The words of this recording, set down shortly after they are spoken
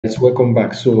Guys, welcome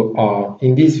back. So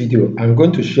in this video I'm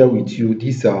going to share with you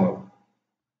these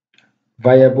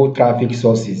viable traffic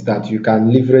sources that you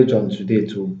can leverage on today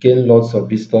to gain lots of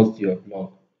visitors to your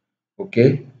blog.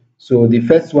 Okay, so the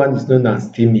first one is known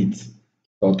as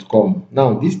teamit.com.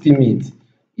 Now this teamit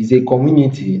is a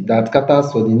community that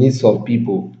caters for the needs of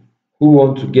people who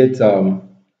want to get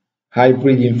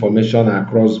hybrid information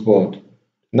across board.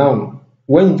 Now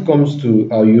when it comes to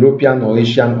European or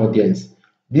Asian audience,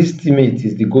 this teammate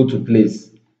is the go-to place.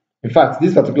 In fact,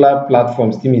 this particular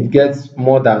platform teammate gets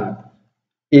more than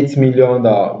 8 million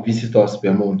visitors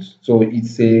per month. So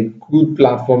it's a good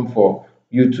platform for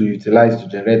you to utilize to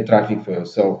generate traffic for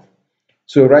yourself.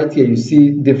 So right here you see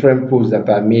different posts that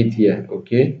are made here,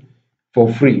 okay, for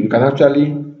free. You can actually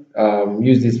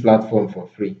use this platform for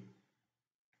free.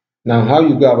 Now how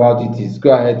you go about it is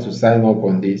go ahead to sign up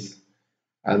on this,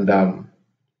 and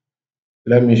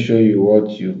let me show you what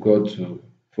you got to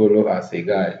follow as a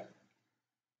guide.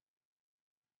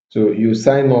 So you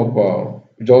sign up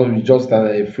just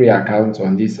a free account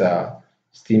on this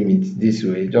Steemit this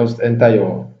way. Just enter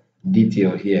your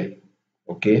detail here.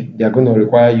 Okay, they are going to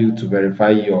require you to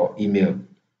verify your email,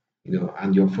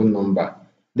 and your phone number.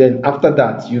 Then after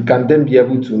that, you can then be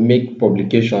able to make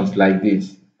publications like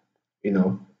this.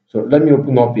 So let me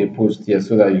open up a post here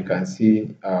so that you can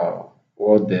see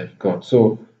what they've got.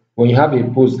 So when you have a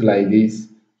post like this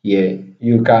here,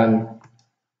 you can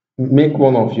make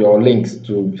one of your links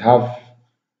to have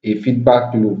a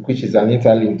feedback loop, which is an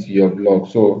interlink to your blog.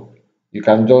 So you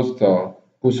can just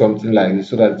put something like this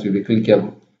so that it will be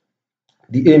clickable.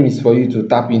 The aim is for you to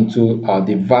tap into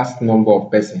the vast number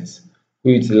of persons who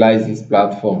utilize this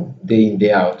platform day in,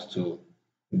 day out to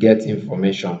get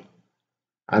information.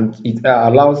 And it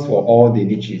allows for all the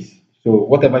niches. So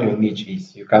whatever your niche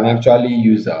is, you can actually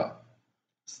use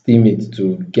Steemit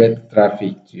to get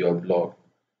traffic to your blog.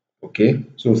 Okay,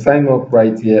 so sign up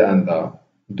right here and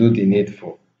do the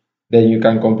needful. Then you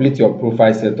can complete your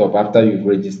profile setup after you've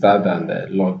registered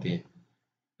and logged in.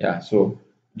 Yeah, so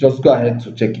just go ahead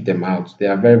to check them out. They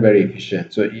are very, very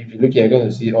efficient. So if you look, you're going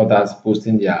to see others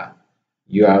posting their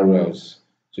URLs.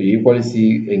 So you equally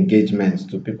see engagements.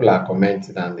 So people are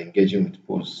commenting and engaging with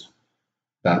posts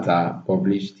that are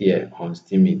published here on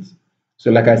Steemit. So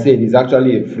like I said, it's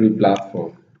actually a free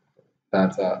platform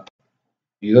that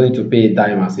you don't need to pay a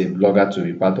dime as a blogger to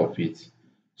be part of it.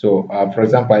 So for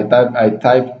example, I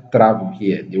type travel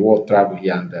here, the word travel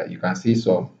here, and you can see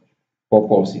some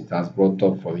pop-ups it has brought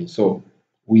up for me. So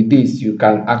with this, you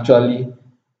can actually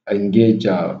engage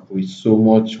with so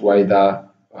much wider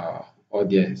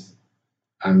audience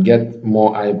and get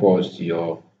more eyeballs to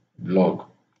your blog.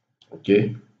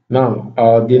 Okay. Now,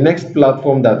 the next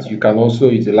platform that you can also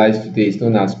utilize today is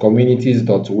known as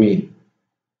communities.win.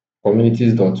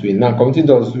 Communities.win. Now,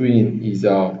 communities.win is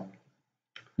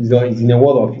in a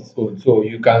world of its own. So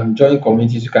you can join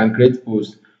communities, you can create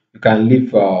posts, you can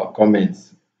leave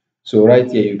comments. So right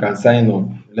here, you can sign up.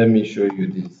 Let me show you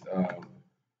this.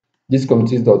 This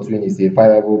communities.win is a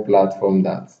viable platform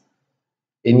that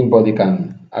anybody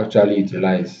can actually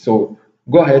utilize. So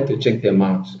go ahead to check them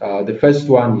out. The first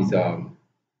one is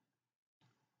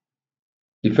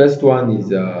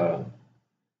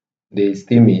the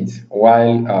Steemit,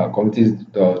 while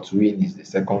communities.win is the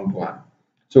second one.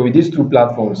 So with these two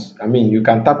platforms, I mean, you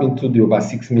can tap into the over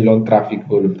 6 million traffic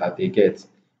volume that they get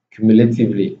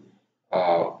cumulatively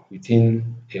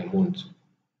within a month.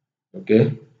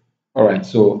 Okay. All right.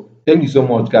 So thank you so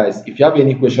much, guys. If you have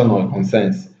any question or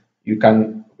concerns, you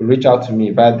can reach out to me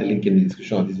via the link in the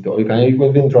description of this video, or you can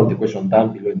even drop the question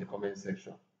down below in the comment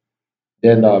section.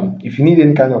 Then if you need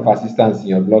any kind of assistance in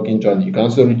your blogging journey, you can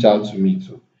also reach out to me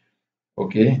too.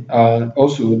 Okay.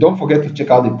 Also, don't forget to check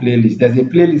out the playlist. There's a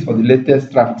playlist for the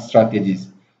latest traffic strategies,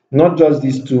 not just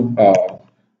these two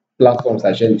platforms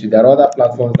I shared with you. There are other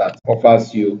platforms that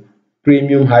offers you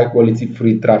premium, high quality,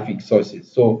 free traffic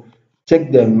sources. So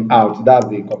check them out. That's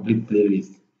the complete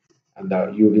playlist,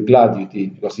 and you'll be glad you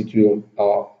did, because it will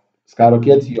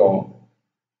skyrocket your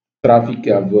traffic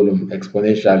volume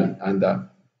exponentially, and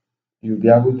you'll be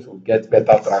able to get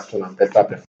better traction and better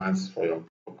performance for your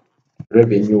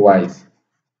revenue wise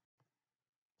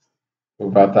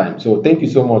over time. So thank you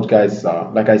so much, guys.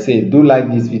 Like I say, do like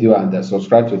this video and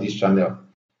subscribe to this channel.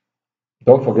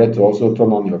 Don't forget to also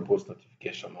turn on your post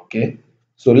notification. Okay,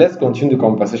 so let's continue the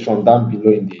conversation down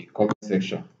below in the comment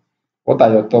section. What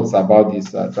are your thoughts about these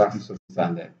traffic sources,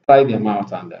 and try them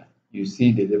out, and you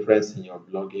see the difference in your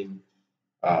blogging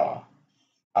uh,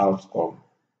 outcome.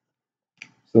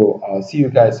 So I'll see you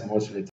guys much later.